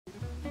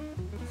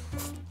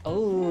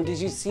Oh, did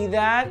you see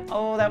that?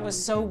 Oh, that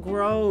was so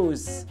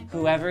gross.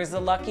 Whoever's the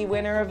lucky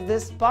winner of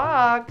this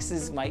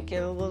box might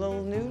get a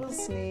little noodle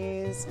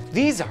sneeze.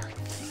 These are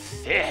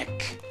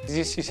thick.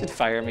 You should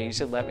fire me. You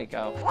should let me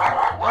go.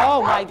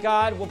 Oh my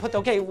God. We'll put the,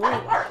 okay.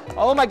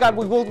 Oh my God.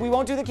 We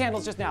won't do the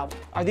candles just now.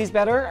 Are these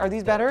better? Are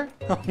these better?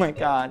 Oh my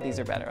God. These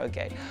are better.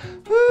 Okay.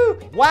 Woo.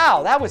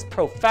 Wow. That was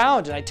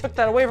profound. And I took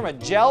that away from a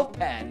gel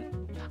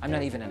pen. I'm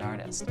not even an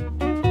artist.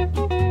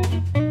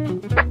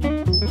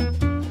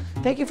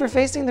 Thank you for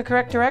facing the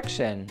correct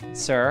direction,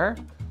 sir.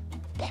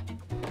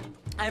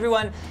 Hi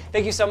everyone,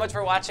 thank you so much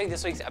for watching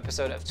this week's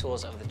episode of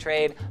Tools of the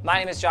Trade. My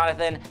name is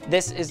Jonathan,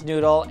 this is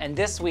Noodle, and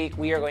this week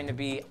we are going to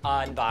be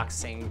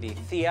unboxing the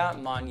Thea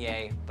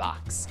Monyee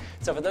box.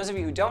 So for those of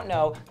you who don't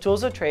know,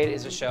 Tools of the Trade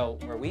is a show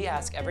where we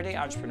ask everyday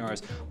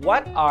entrepreneurs,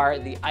 what are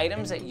the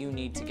items that you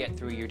need to get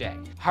through your day?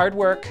 Hard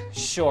work,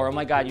 sure, oh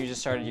my God, you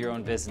just started your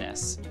own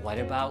business. What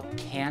about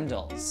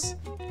candles?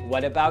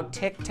 What about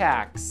Tic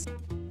Tacs?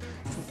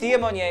 Thea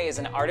Monyee is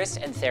an artist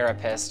and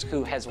therapist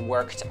who has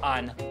worked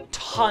on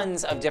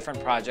tons of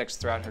different projects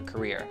throughout her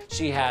career.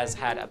 She has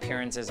had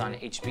appearances on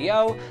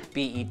HBO,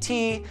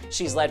 BET,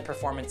 she's led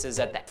performances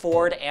at the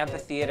Ford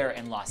Amphitheater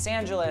in Los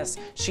Angeles,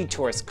 she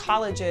tours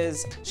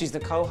colleges, she's the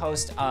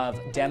co-host of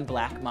Dem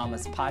Black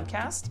Mama's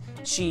podcast.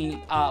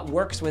 She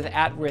works with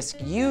at-risk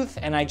youth,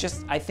 and I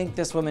think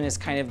this woman has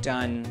kind of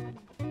done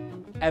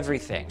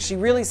everything. She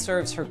really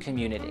serves her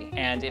community.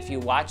 And if you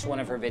watch one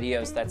of her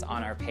videos that's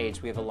on our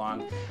page, we have a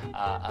long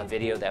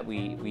video that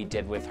we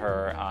did with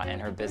her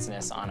and her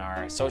business on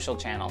our social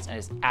channels, and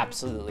it's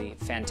absolutely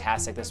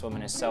fantastic. This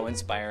woman is so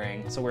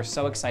inspiring. So we're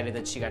so excited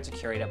that she got to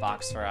curate a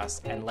box for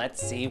us, and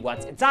let's see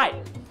what's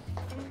inside.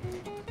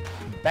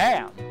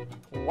 Bam!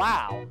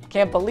 Wow,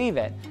 can't believe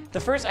it. The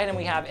first item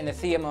we have in the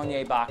Thea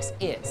Monyee box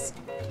is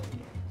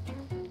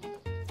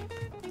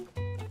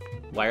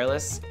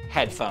wireless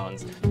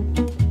headphones.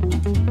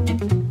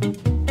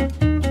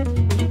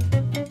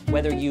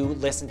 Whether you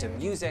listen to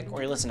music,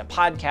 or you listen to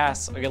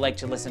podcasts, or you like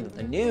to listen to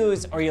the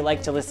news, or you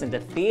like to listen to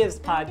Thea's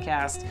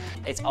podcast,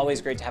 it's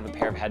always great to have a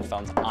pair of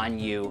headphones on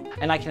you.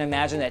 And I can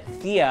imagine that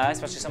Thea,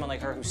 especially someone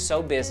like her who's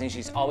so busy,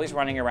 she's always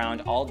running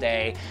around all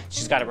day,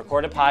 she's got to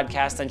record a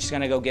podcast, then she's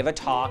going to go give a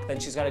talk, then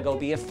she's got to go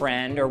be a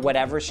friend, or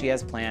whatever she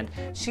has planned.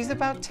 She's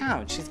about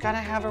town. She's got to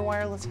have her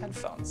wireless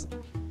headphones.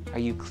 Are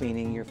you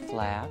cleaning your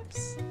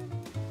flaps?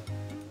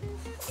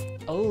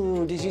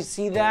 Oh, did you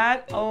see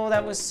that? Oh,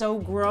 that was so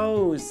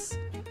gross.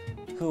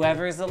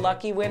 Whoever's the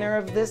lucky winner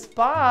of this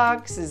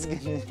box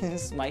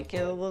might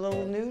get a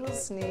little noodle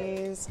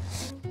sneeze.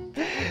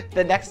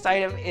 The next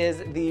item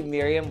is the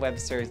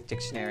Merriam-Webster's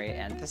Dictionary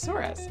and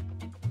Thesaurus.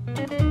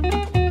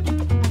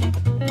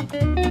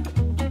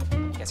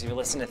 If you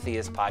listen to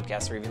Thea's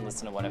podcast or even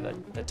listen to one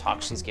of the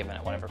talks she's given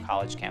at one of her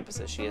college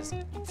campuses, she is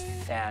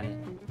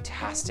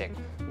fantastic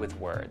with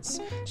words.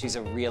 She's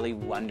a really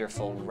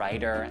wonderful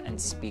writer and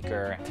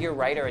speaker. If you're a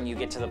writer and you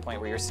get to the point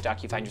where you're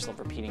stuck, you find yourself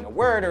repeating a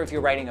word, or if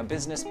you're writing a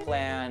business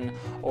plan,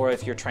 or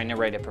if you're trying to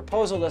write a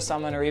proposal to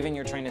someone, or even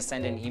you're trying to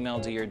send an email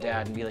to your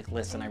dad and be like,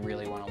 listen, I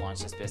really want to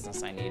launch this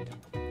business. I need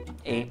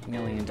 $8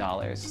 million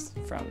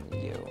from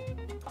you.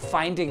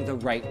 Finding the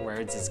right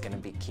words is going to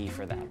be key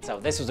for that. So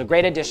this was a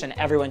great addition.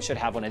 Everyone should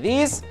have one of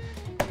these.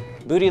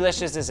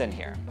 Bootylicious is in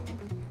here,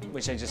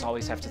 which I just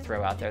always have to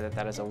throw out there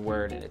that is a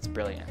word and it's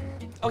brilliant.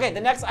 Okay,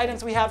 the next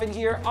items we have in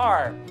here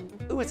are,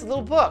 ooh, it's a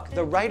little book,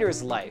 The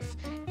Writer's Life,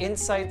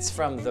 Insights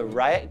from the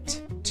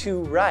Right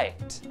to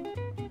Write,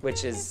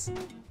 which is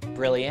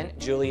brilliant.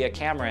 Julia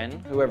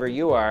Cameron, whoever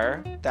you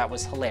are, that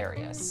was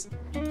hilarious.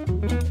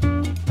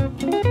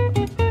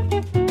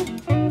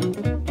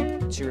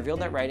 She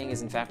revealed that writing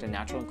is in fact a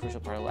natural and crucial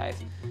part of life.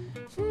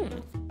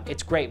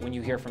 It's great when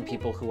you hear from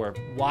people who are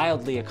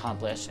wildly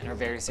accomplished and are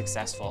very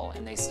successful,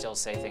 and they still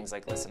say things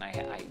like, listen,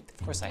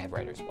 of course I have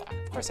writer's block.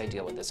 Of course I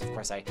deal with this. Of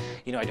course I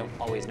don't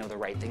always know the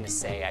right thing to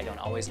say. I don't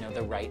always know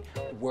the right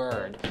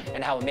word.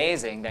 And how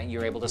amazing that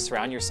you're able to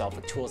surround yourself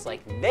with tools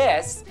like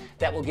this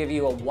that will give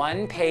you a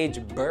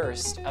one-page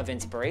burst of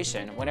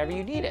inspiration whenever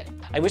you need it.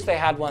 I wish they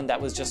had one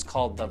that was just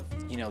called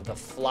the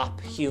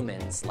flop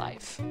human's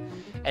life.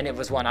 And it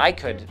was one I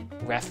could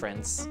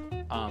reference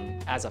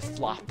as a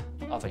flop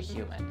of a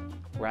human,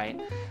 right?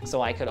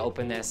 So I could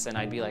open this and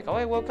I'd be like, oh,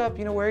 I woke up,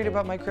 worried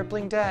about my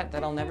crippling debt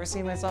that I'll never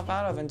see myself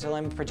out of until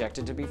I'm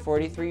projected to be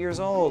 43 years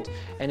old.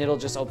 And it'll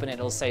just open it,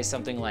 it'll say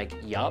something like,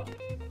 yup.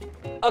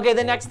 Okay,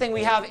 the next thing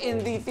we have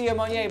in the Thea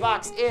Monyee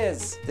box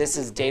is, this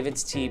is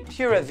David's Tea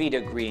Pura Vida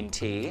Green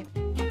Tea.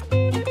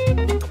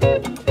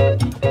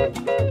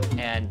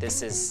 And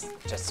this is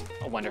just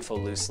a wonderful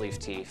loose leaf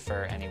tea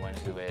for anyone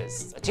who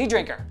is a tea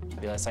drinker.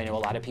 Fabulous. I know a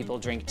lot of people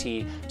drink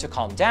tea to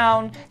calm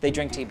down, they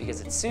drink tea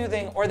because it's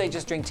soothing, or they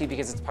just drink tea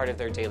because it's part of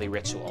their daily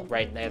ritual,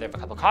 right? They either have a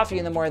cup of coffee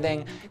in the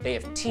morning, they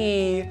have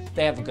tea,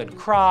 they have a good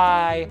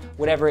cry,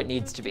 whatever it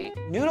needs to be.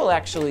 Noodle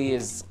actually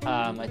is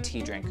a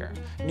tea drinker.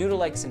 Noodle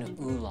likes an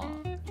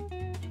oolong.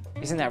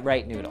 Isn't that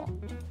right, Noodle?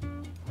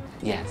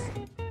 Yes.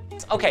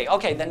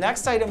 Okay, the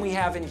next item we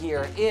have in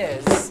here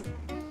is,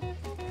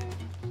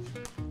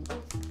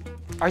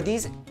 are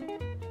these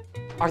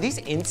Are these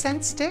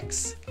incense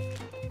sticks?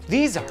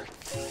 These are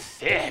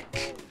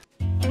thick.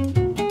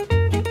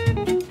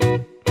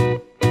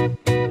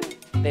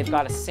 They've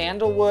got a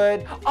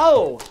sandalwood.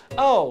 Oh.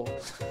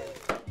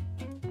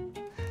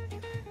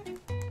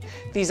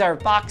 These are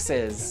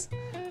boxes.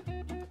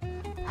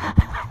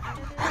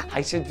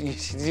 You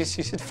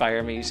should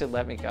fire me. You should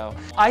let me go.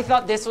 I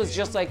thought this was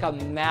just like a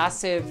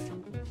massive,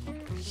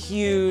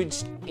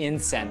 huge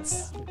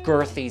incense,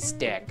 girthy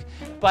stick.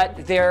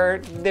 But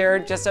they're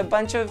just a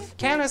bunch of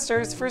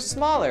canisters for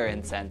smaller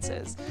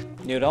incenses.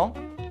 Noodle,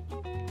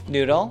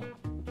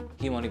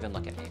 he won't even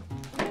look at me.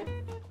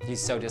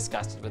 He's so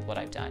disgusted with what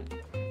I've done.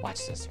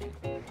 Watch this.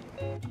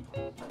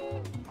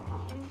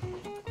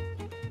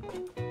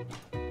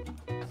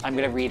 I'm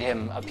gonna read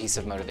him a piece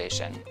of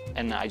motivation,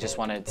 and I just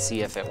wanna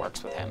see if it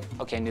works with him.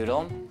 Okay,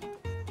 Noodle.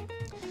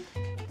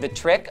 The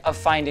trick of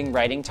finding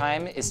writing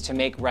time is to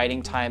make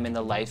writing time in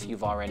the life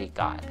you've already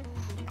got.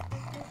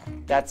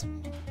 That's,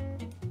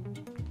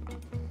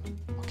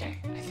 okay.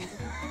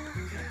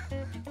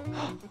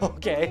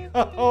 Okay,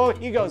 oh,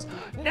 he goes,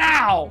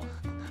 now!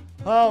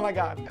 Oh my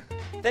God.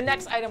 The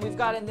next item we've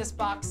got in this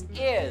box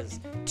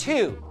is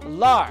 2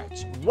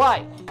 large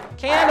white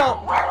candles.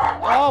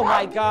 Oh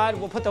my God,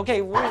 we'll put the,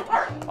 okay.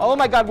 Oh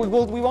my God, we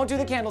won't do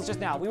the candles just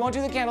now. We won't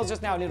do the candles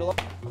just now, Noodle.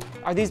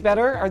 Are these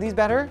better? Are these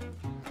better?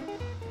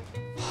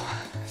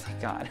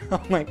 Thank God,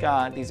 oh my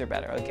God, these are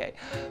better, okay.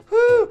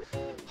 Woo.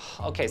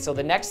 Okay, so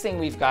the next thing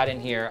we've got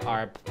in here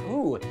are,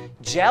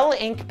 gel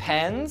ink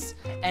pens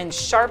and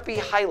Sharpie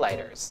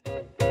highlighters.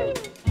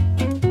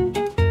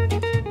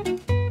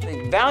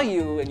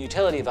 Value and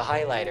utility of a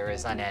highlighter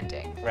is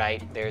unending,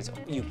 right? There's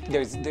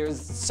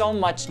so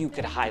much you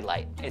could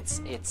highlight.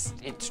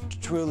 It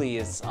truly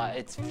is,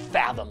 it's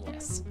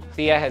fathomless.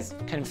 Thea has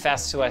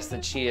confessed to us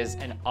that she is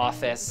an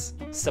office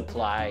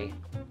supply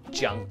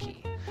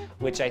junkie,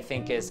 which I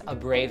think is a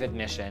brave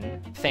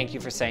admission. Thank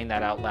you for saying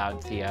that out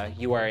loud, Thea.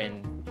 You are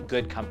in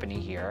good company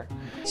here.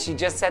 She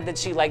just said that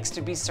she likes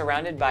to be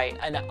surrounded by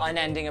an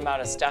unending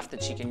amount of stuff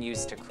that she can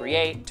use to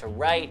create, to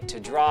write, to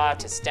draw,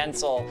 to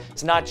stencil.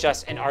 It's not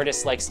just an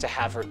artist likes to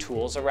have her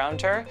tools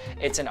around her.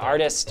 It's an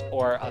artist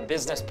or a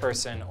business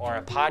person or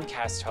a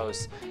podcast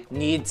host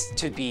needs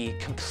to be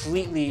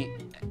completely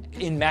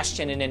enmeshed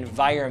in an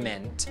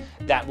environment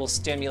that will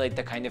stimulate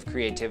the kind of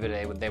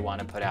creativity they want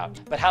to put out.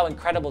 But how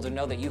incredible to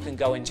know that you can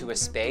go into a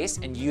space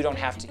and you don't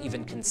have to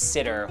even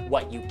consider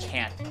what you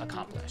can't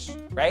accomplish,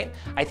 right?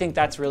 I think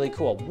that's really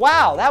cool.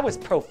 Wow, that was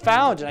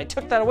profound, and I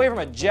took that away from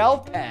a gel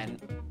pen.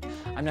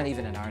 I'm not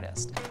even an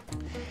artist.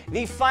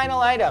 The final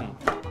item.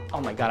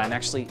 Oh my God, I'm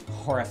actually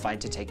horrified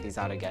to take these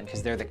out again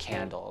because they're the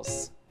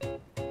candles.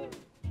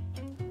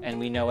 And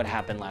we know what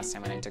happened last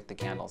time when I took the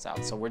candles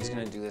out. So we're just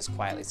gonna do this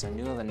quietly. So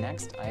Noodle, the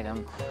next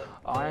item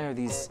are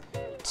these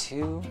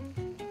 2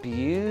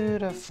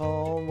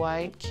 beautiful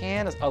white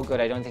candles. Oh good,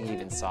 I don't think he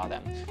even saw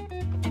them.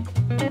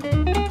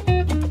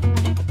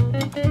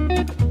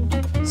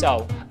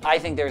 So I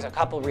think there's a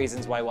couple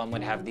reasons why one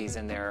would have these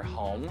in their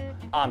home.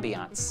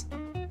 Ambiance,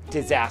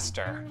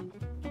 disaster,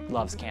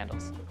 loves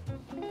candles.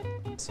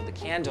 So the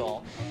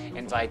candle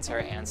invites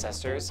her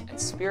ancestors and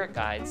spirit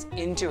guides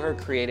into her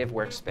creative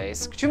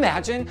workspace. Could you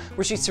imagine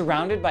where she's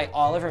surrounded by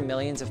all of her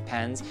millions of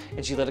pens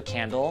and she lit a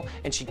candle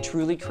and she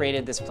truly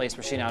created this place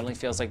where she not only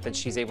feels like that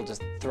she's able to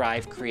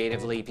thrive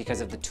creatively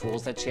because of the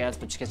tools that she has,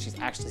 but because she's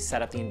actually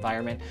set up the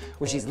environment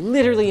where she's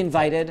literally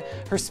invited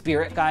her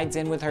spirit guides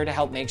in with her to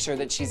help make sure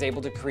that she's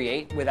able to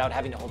create without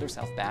having to hold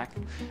herself back.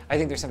 I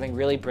think there's something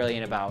really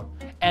brilliant about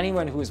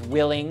anyone who is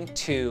willing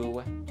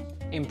to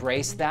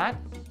embrace that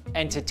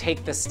and to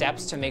take the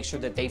steps to make sure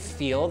that they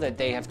feel that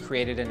they have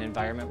created an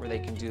environment where they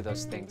can do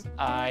those things.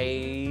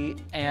 I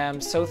am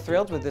so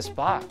thrilled with this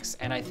box,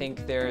 and I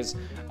think there's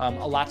a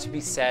lot to be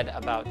said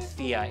about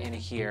Thea in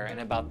here and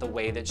about the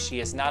way that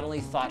she is not only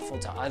thoughtful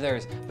to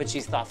others, but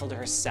she's thoughtful to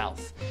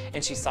herself.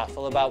 And she's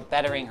thoughtful about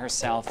bettering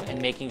herself and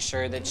making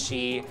sure that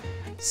she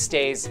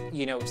stays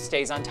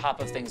on top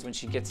of things when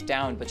she gets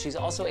down, but she's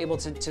also able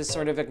to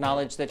sort of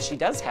acknowledge that she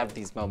does have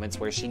these moments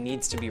where she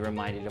needs to be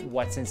reminded of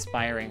what's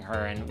inspiring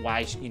her and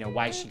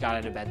why she got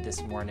out of bed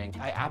this morning.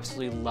 I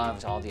absolutely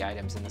loved all the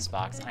items in this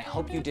box, and I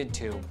hope you did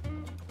too.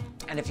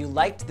 And if you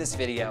liked this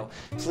video,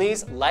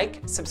 please like,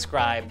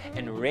 subscribe,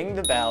 and ring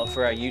the bell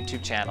for our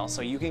YouTube channel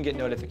so you can get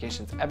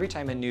notifications every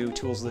time a new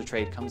Tools of the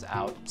Trade comes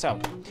out. So,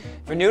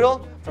 for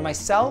Noodle, for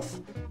myself,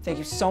 thank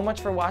you so much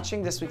for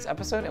watching this week's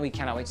episode, and we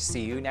cannot wait to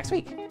see you next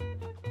week.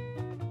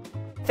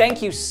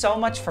 Thank you so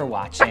much for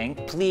watching.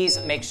 Please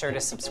make sure to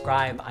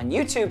subscribe on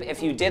YouTube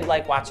if you did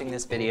like watching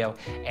this video,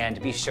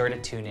 and be sure to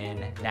tune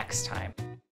in next time.